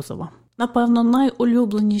Морозова. Напевно,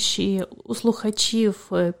 найулюбленіші у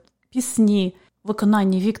слухачів пісні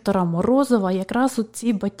виконанні Віктора Морозова якраз у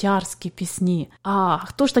ці батярські пісні. А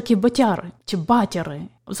хто ж такі батяри чи батяри?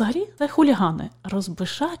 Взагалі це хулігани,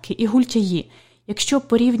 розбишаки і гультяї. Якщо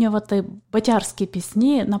порівнювати батярські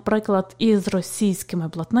пісні, наприклад, із російськими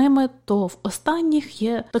блатними, то в останніх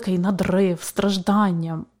є такий надрив,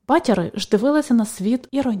 страждання. Батяри ж дивилися на світ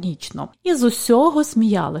іронічно і з усього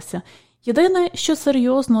сміялися. Єдине, що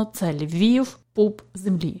серйозно, це Львів, пуп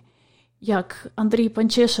землі. Як Андрій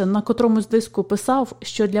Панчишин на котромусь диску писав,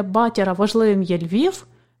 що для батяра важливим є Львів,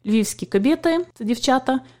 львівські кобіти – це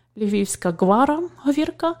дівчата, львівська гвара –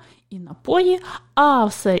 говірка і напої, а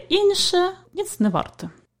все інше – ніц не варте.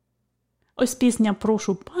 Ось пісня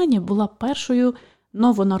 «Прошу пані» була першою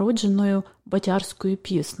новонародженою батярською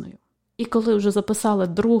піснею. І коли вже записали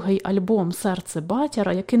другий альбом «Серце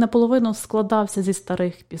батяра», який наполовину складався зі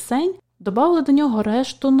старих пісень, додали до нього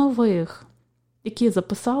решту нових, які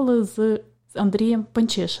записали з Андрієм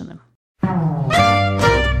Панчишиним.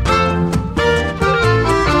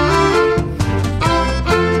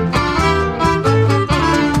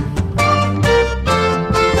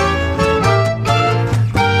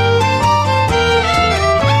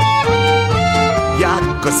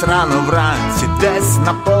 Якось рано вранці, десь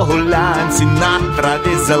на погулянці, на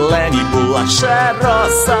траві зеленій була ще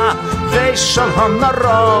роса. Вийшов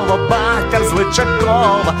гонорово батяр з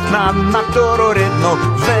Личакова на натуру рідну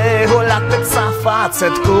вигуляти цафа.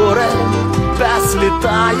 Цет курень, пес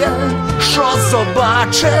літає, що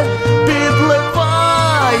побаче, підливає.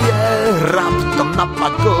 Раптом на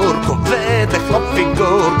пагорку види хлоп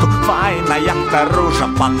фігурку, файна як та ружа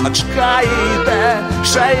панночка йде,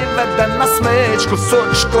 ще й веде на смичку,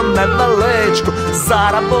 сучку невеличку.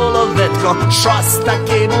 Зараз було видко, щось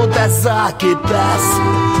таки буде закипес.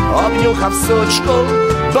 Обнюхав сучку,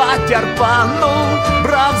 батяр панну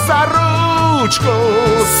брав за ручку.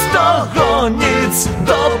 З того ніц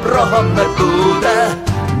доброго не буде,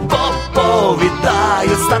 бо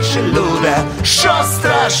повідають старші люди, що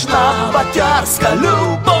страшна батярська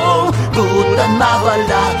любов буде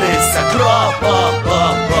навалятися кров.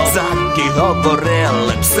 Заки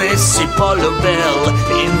говорили, пси всі полюбили,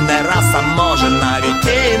 і не раз, а може навіть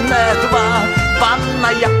і не два.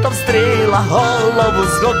 Панна як то встріла, голову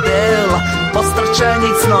згодила, по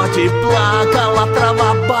страченій цноті плакала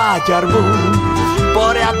трава. Батяр був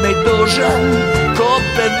порядний дуже,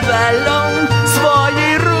 купив вельом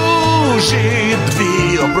свої ружі.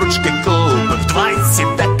 Дві обручки купив,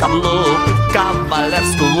 20 декам лупив,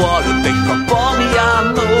 кавалерську волю тихо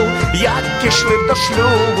пом'янув. Як ішли до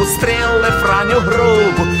шлюбу, стріли Франю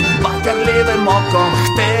грубу, батяр лівим оком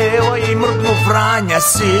хтиво і мрукнув. Франя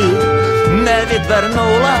сі не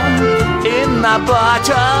відвернула і на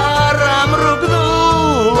батяра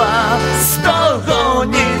мрукнула. З того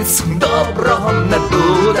ніц доброго не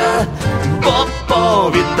буде, бо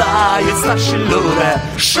повідають старші люди,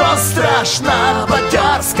 що страшна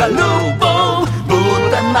батярська любов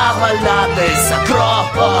буде навалятися кров.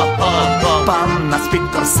 Панна з-під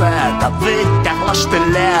корсета витягла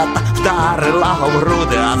штилета, вдарила в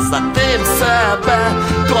груди, а за тим себе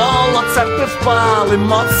коло церкви впали,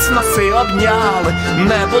 моцно си обняли.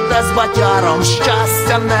 Не буде з батяром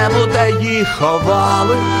щастя, не буде, їх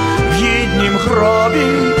ховали в їднім гробі,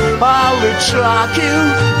 а Личаків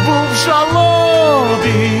був в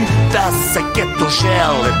жалобі. Тесики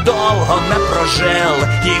тужили, довго не прожили,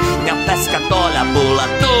 їхня теська доля була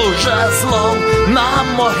дуже злом. На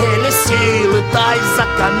могилі сіли та й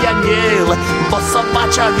закам'яніли, бо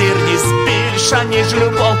собача вірність більша, ніж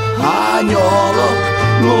любов. Аньолок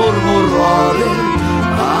мурмурові,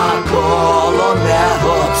 а коло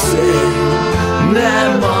нього пси.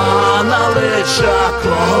 Нема на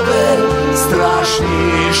Личакові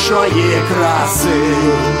страшнішої краси.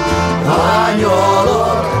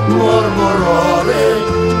 Аньолок мурмурові,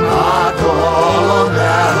 а коло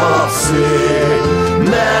нього пси.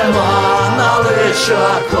 Нема на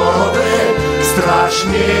Личакові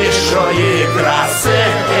страшнішої краси.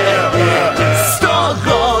 З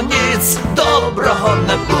того ніц доброго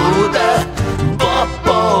не буде, бо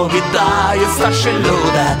повідають старші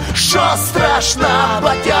люди, що страшна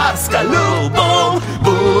батярська любов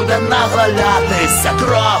буде навалятися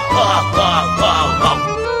кров.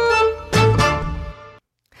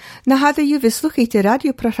 Нагадую, ви слухаєте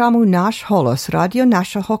радіопрограму «Наш голос», радіо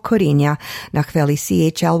нашого коріння на хвилі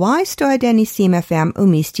CHLY 101,7 FM у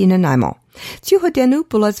місті Нанаймо. Цю годину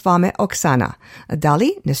була з вами Оксана.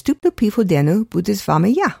 Далі, наступну півгодину буде з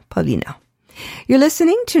вами я, Павліна. You're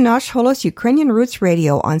listening to Nash Holos Ukrainian Roots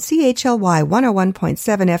Radio on CHLY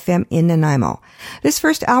 101.7 FM in Nanaimo. This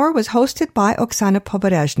first hour was hosted by Oksana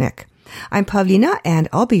Poberezhnik. I'm Pavlina, and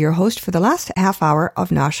I'll be your host for the last half hour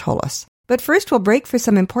of Nash Holos. But first, we'll break for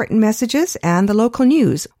some important messages and the local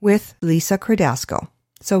news with Lisa Cordasco.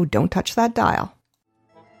 So don't touch that dial.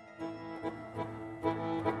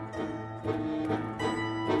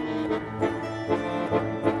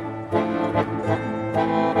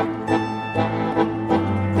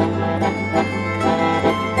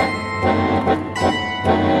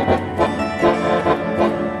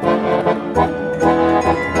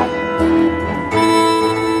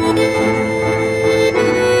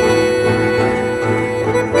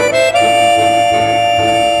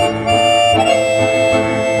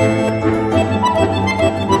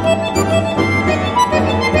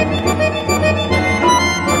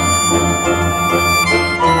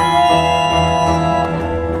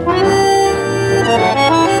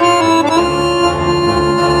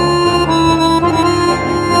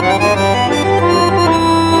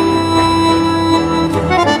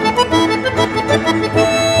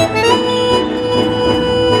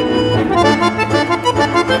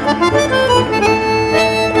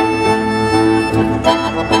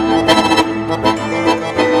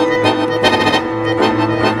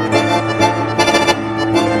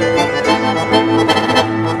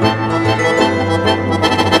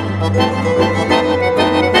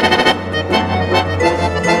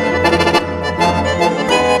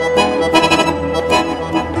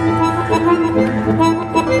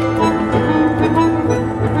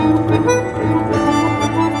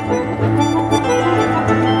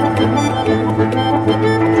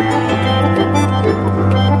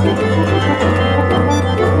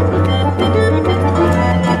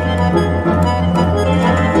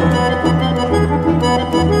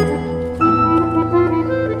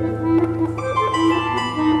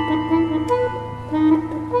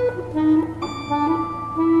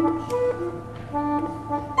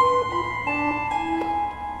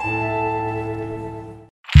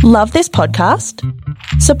 Love this podcast?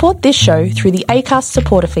 Support this show through the Acast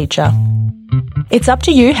supporter feature. It's up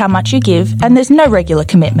to you how much you give, and there's no regular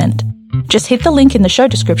commitment. Just hit the link in the show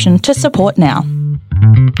description to support now.